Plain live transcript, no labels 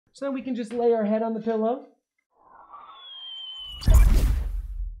So then we can just lay our head on the pillow.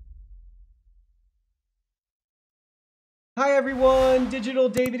 Hi everyone, Digital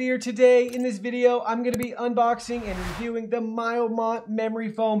David here. Today in this video, I'm going to be unboxing and reviewing the Milemont memory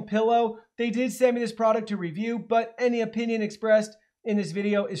foam pillow. They did send me this product to review, but any opinion expressed in this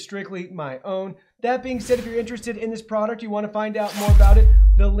video is strictly my own. That being said, if you're interested in this product, you want to find out more about it,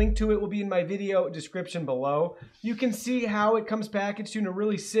 the link to it will be in my video description below. You can see how it comes packaged in a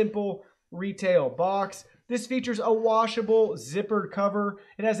really simple retail box. This features a washable zippered cover.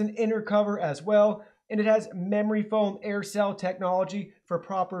 It has an inner cover as well. And it has memory foam air cell technology for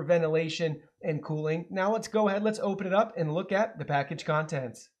proper ventilation and cooling. Now let's go ahead, let's open it up and look at the package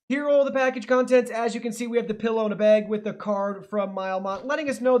contents. Here are all the package contents. As you can see, we have the pillow in a bag with a card from Milemont, letting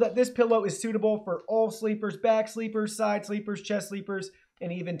us know that this pillow is suitable for all sleepers, back sleepers, side sleepers, chest sleepers,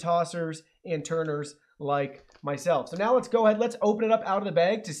 and even tossers and turners like myself. So now let's go ahead, let's open it up out of the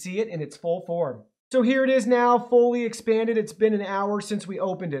bag to see it in its full form. So here it is now, fully expanded. It's been an hour since we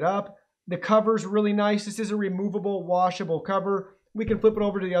opened it up. The cover's really nice. This is a removable, washable cover. We can flip it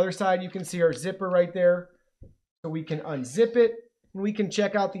over to the other side. You can see our zipper right there. So we can unzip it and we can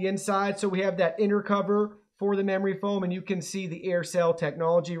check out the inside. So we have that inner cover for the memory foam, and you can see the air cell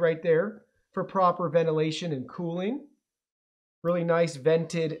technology right there for proper ventilation and cooling. Really nice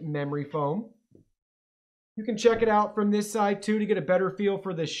vented memory foam. You can check it out from this side too to get a better feel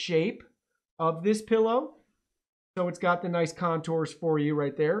for the shape of this pillow. So it's got the nice contours for you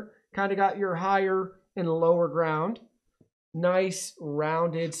right there. Kind of got your higher and lower ground. Nice,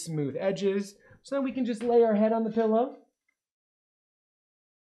 rounded, smooth edges. So then we can just lay our head on the pillow.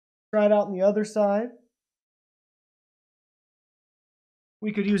 Try it out on the other side.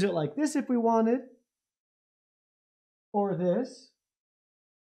 We could use it like this if we wanted. Or this.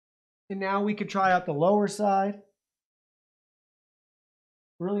 And now we could try out the lower side.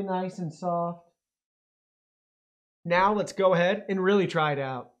 Really nice and soft. Now let's go ahead and really try it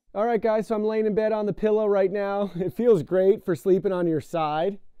out. All right, guys, so I'm laying in bed on the pillow right now. It feels great for sleeping on your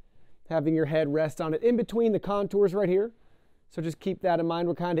side, having your head rest on it in between the contours right here. So just keep that in mind.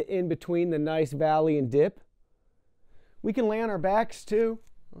 We're kind of in between the nice valley and dip. We can lay on our backs too.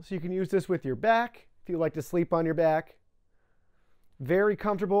 So you can use this with your back if you like to sleep on your back. Very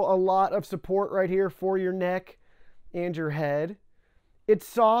comfortable. A lot of support right here for your neck and your head. It's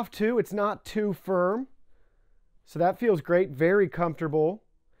soft too. It's not too firm. So that feels great. Very comfortable.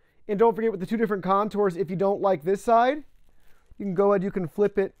 And don't forget, with the two different contours, if you don't like this side, you can go ahead, you can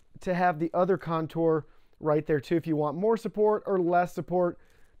flip it to have the other contour right there too if you want more support or less support,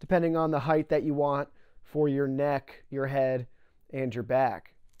 depending on the height that you want for your neck, your head, and your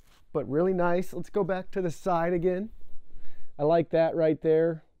back. But really nice. Let's go back to the side again. I like that right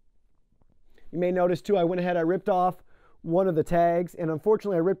there. You may notice too, I went ahead, I ripped off one of the tags, and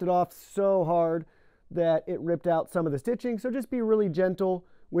unfortunately I ripped it off so hard that it ripped out some of the stitching. So just be really gentle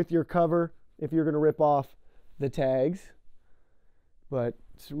with your cover if you're going to rip off the tags. But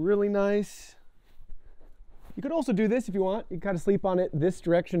it's really nice. You could also do this if you want. You can kind of sleep on it this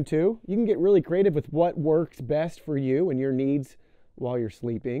direction too. You can get really creative with what works best for you and your needs while you're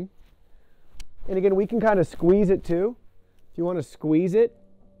sleeping. And again, we can kind of squeeze it too. If you want to squeeze it,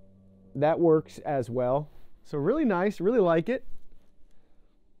 that works as well. So really nice, really like it.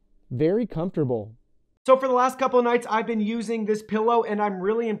 Very comfortable. So for the last couple of nights, I've been using this pillow and I'm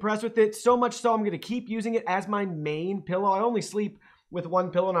really impressed with it. So much so I'm going to keep using it as my main pillow. I only sleep with one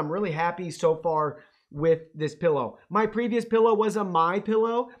pillow and I'm really happy so far with this pillow. My previous pillow was a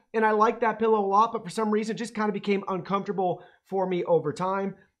MyPillow and I liked that pillow a lot, but for some reason it just kind of became uncomfortable for me over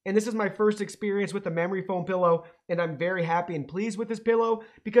time. And this is my first experience with the memory foam pillow and I'm very happy and pleased with this pillow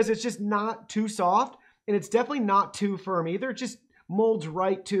because it's just not too soft and it's definitely not too firm either. It just molds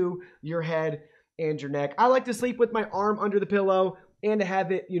right to your head and your neck. I like to sleep with my arm under the pillow and to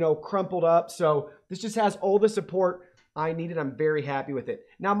have it, crumpled up. So this just has all the support I needed. I'm very happy with it.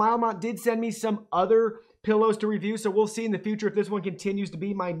 Now, Milemont did send me some other pillows to review, so we'll see in the future if this one continues to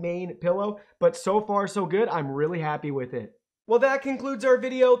be my main pillow. But so far, so good. I'm really happy with it. Well, that concludes our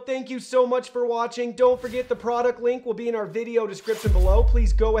video. Thank you so much for watching. Don't forget the product link will be in our video description below.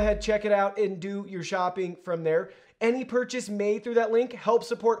 Please go ahead, check it out, and do your shopping from there. Any purchase made through that link helps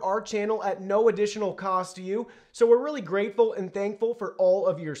support our channel at no additional cost to you. So we're really grateful and thankful for all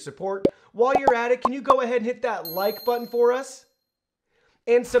of your support. While you're at it, can you go ahead and hit that like button for us?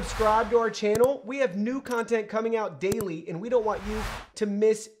 And subscribe to our channel. We have new content coming out daily and we don't want you to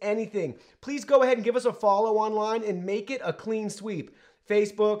miss anything. Please go ahead and give us a follow online and make it a clean sweep.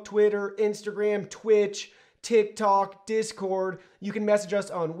 Facebook, Twitter, Instagram, Twitch, TikTok, Discord. You can message us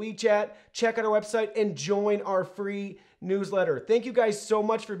on WeChat, check out our website, and join our free newsletter. Thank you guys so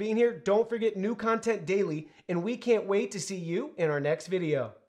much for being here. Don't forget, new content daily, and we can't wait to see you in our next video.